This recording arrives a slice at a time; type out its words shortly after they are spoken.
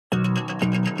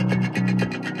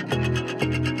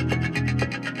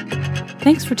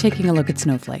Thanks for taking a look at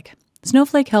Snowflake.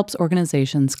 Snowflake helps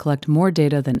organizations collect more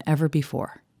data than ever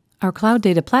before. Our cloud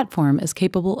data platform is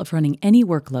capable of running any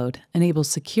workload, enables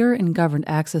secure and governed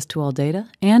access to all data,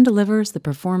 and delivers the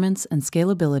performance and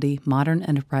scalability modern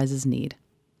enterprises need,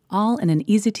 all in an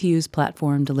easy-to-use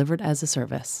platform delivered as a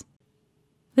service.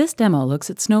 This demo looks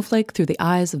at Snowflake through the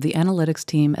eyes of the analytics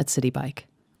team at Citi Bike,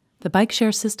 the bike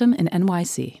share system in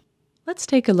NYC. Let's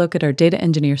take a look at our data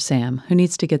engineer, Sam, who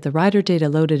needs to get the rider data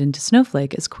loaded into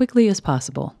Snowflake as quickly as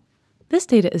possible. This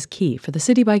data is key for the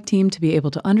Citi Bike team to be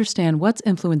able to understand what's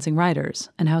influencing riders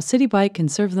and how Citi Bike can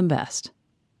serve them best.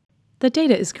 The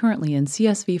data is currently in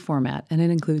CSV format, and it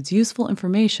includes useful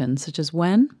information such as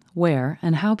when, where,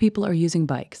 and how people are using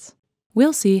bikes.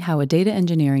 We'll see how a data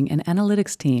engineering and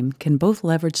analytics team can both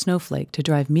leverage Snowflake to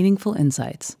drive meaningful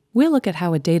insights. We'll look at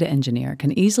how a data engineer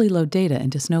can easily load data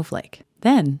into Snowflake.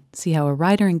 Then, see how a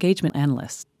rider engagement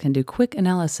analyst can do quick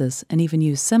analysis and even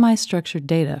use semi-structured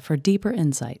data for deeper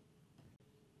insight.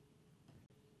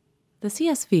 The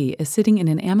CSV is sitting in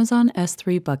an Amazon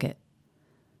S3 bucket.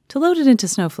 To load it into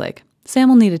Snowflake, Sam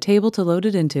will need a table to load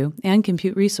it into and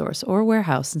compute resource or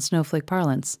warehouse in Snowflake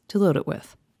parlance to load it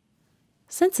with.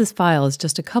 Since this file is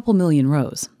just a couple million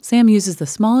rows, Sam uses the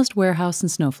smallest warehouse in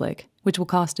Snowflake, which will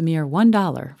cost a mere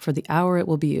 $1 for the hour it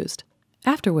will be used,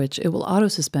 after which it will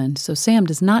auto-suspend so Sam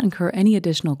does not incur any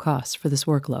additional costs for this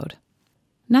workload.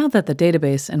 Now that the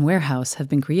database and warehouse have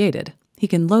been created, he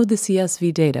can load the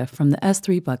CSV data from the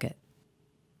S3 bucket.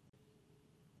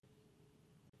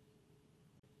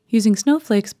 Using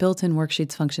Snowflake's built-in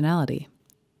worksheets functionality,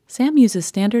 Sam uses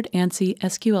standard ANSI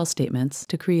SQL statements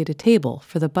to create a table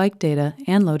for the bike data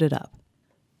and load it up.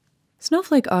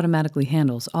 Snowflake automatically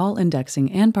handles all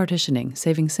indexing and partitioning,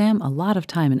 saving Sam a lot of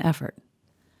time and effort.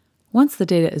 Once the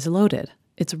data is loaded,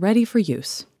 it's ready for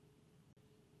use.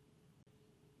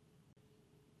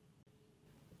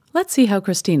 Let's see how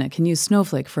Christina can use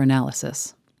Snowflake for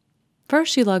analysis.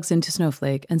 First, she logs into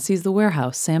Snowflake and sees the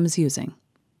warehouse Sam is using.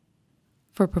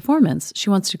 For performance, she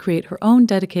wants to create her own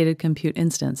dedicated compute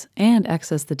instance and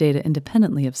access the data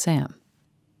independently of Sam.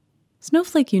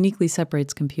 Snowflake uniquely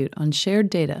separates compute on shared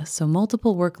data so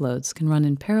multiple workloads can run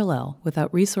in parallel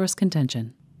without resource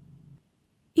contention.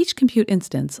 Each compute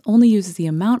instance only uses the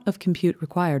amount of compute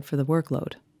required for the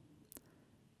workload.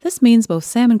 This means both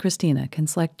Sam and Christina can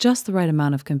select just the right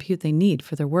amount of compute they need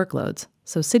for their workloads,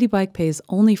 so Citi Bike pays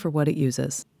only for what it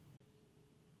uses.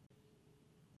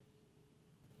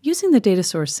 Using the data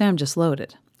source Sam just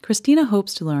loaded, Christina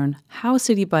hopes to learn how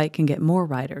Citi Bike can get more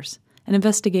riders and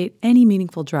investigate any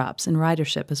meaningful drops in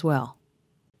ridership as well.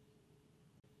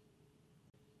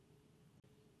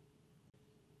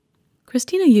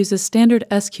 Christina uses standard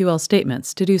SQL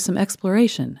statements to do some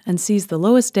exploration and sees the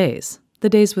lowest days, the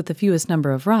days with the fewest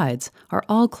number of rides, are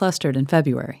all clustered in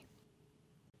February.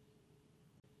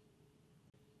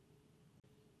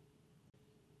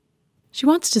 She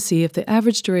wants to see if the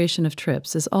average duration of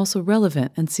trips is also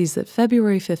relevant and sees that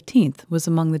February 15th was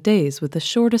among the days with the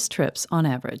shortest trips on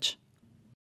average.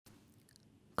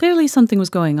 Clearly something was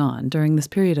going on during this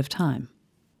period of time.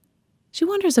 She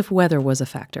wonders if weather was a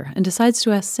factor and decides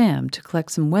to ask Sam to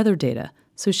collect some weather data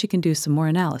so she can do some more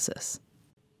analysis.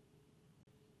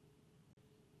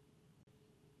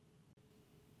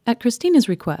 At Christina's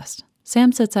request,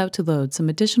 Sam sets out to load some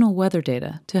additional weather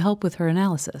data to help with her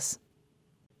analysis.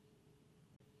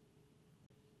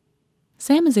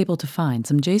 Sam is able to find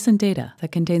some JSON data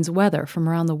that contains weather from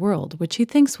around the world, which he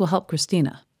thinks will help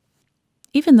Christina.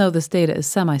 Even though this data is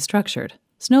semi-structured,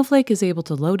 Snowflake is able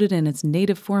to load it in its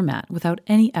native format without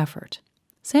any effort.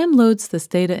 Sam loads this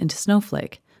data into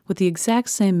Snowflake with the exact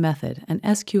same method and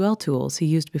SQL tools he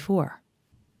used before.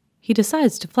 He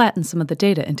decides to flatten some of the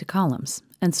data into columns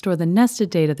and store the nested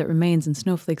data that remains in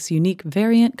Snowflake's unique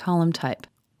variant column type,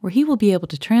 where he will be able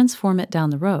to transform it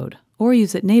down the road or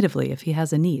use it natively if he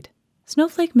has a need.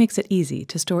 Snowflake makes it easy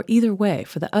to store either way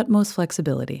for the utmost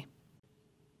flexibility.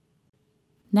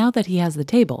 Now that he has the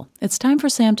table, it's time for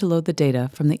Sam to load the data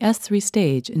from the S3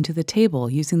 stage into the table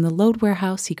using the load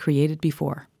warehouse he created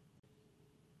before.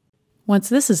 Once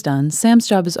this is done, Sam's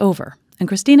job is over, and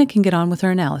Christina can get on with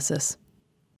her analysis.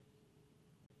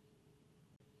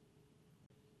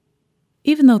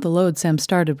 Even though the load Sam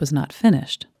started was not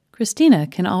finished, Christina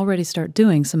can already start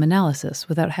doing some analysis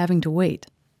without having to wait.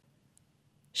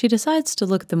 She decides to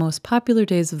look at the most popular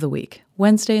days of the week,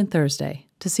 Wednesday and Thursday,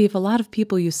 to see if a lot of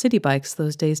people use Citi Bikes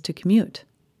those days to commute.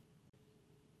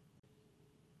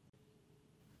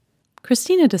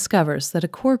 Christina discovers that a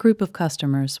core group of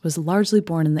customers was largely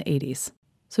born in the 80s,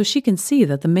 so she can see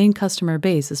that the main customer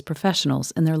base is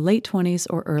professionals in their late 20s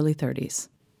or early 30s.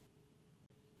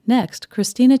 Next,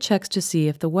 Christina checks to see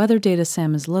if the weather data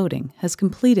Sam is loading has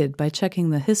completed by checking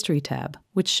the History tab,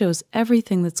 which shows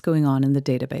everything that's going on in the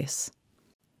database.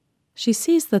 She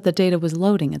sees that the data was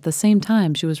loading at the same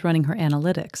time she was running her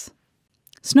analytics.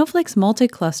 Snowflake's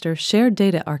multi-cluster shared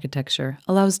data architecture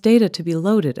allows data to be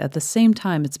loaded at the same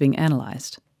time it's being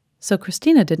analyzed, so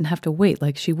Christina didn't have to wait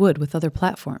like she would with other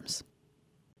platforms.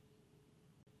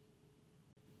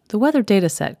 The weather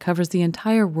dataset covers the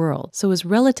entire world, so is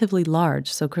relatively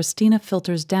large, so Christina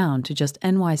filters down to just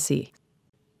NYC.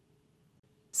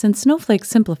 Since Snowflake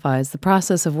simplifies the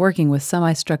process of working with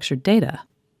semi-structured data,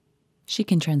 she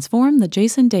can transform the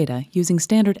JSON data using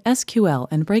standard SQL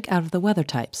and break out of the weather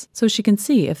types, so she can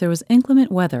see if there was inclement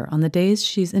weather on the days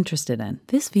she's interested in.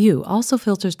 This view also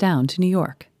filters down to New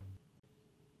York.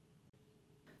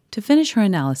 To finish her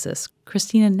analysis,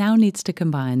 Christina now needs to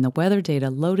combine the weather data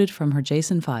loaded from her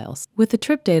JSON files with the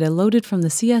trip data loaded from the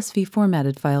CSV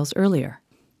formatted files earlier.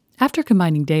 After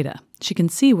combining data, she can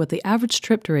see what the average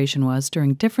trip duration was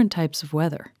during different types of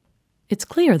weather. It's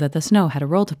clear that the snow had a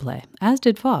role to play, as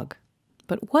did fog.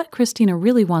 But what Christina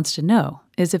really wants to know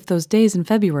is if those days in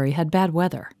February had bad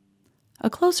weather. A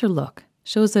closer look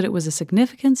shows that it was a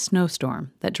significant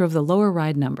snowstorm that drove the lower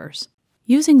ride numbers.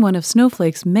 Using one of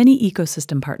Snowflake's many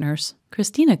ecosystem partners,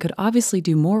 Christina could obviously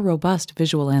do more robust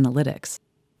visual analytics.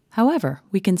 However,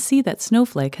 we can see that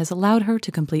Snowflake has allowed her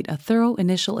to complete a thorough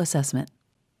initial assessment.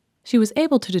 She was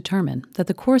able to determine that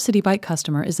the core City Bike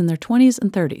customer is in their 20s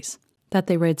and 30s, that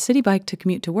they ride City Bike to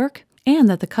commute to work, and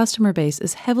that the customer base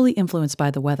is heavily influenced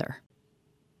by the weather.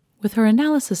 With her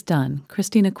analysis done,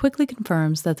 Christina quickly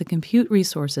confirms that the compute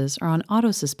resources are on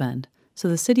auto-suspend, so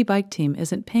the City Bike team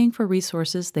isn't paying for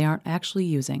resources they aren't actually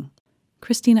using.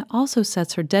 Christina also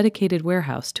sets her dedicated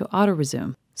warehouse to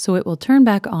auto-resume, so it will turn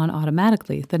back on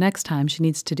automatically the next time she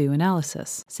needs to do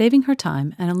analysis, saving her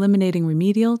time and eliminating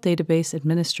remedial database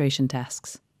administration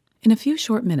tasks. In a few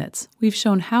short minutes, we've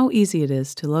shown how easy it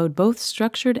is to load both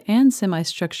structured and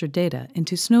semi-structured data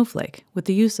into Snowflake with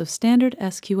the use of standard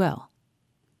SQL.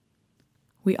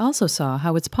 We also saw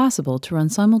how it's possible to run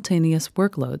simultaneous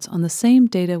workloads on the same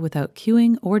data without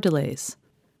queuing or delays,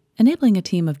 enabling a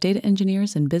team of data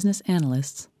engineers and business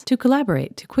analysts to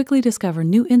collaborate to quickly discover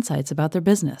new insights about their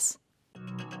business.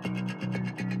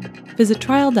 Visit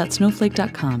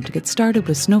trial.snowflake.com to get started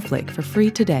with Snowflake for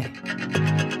free today.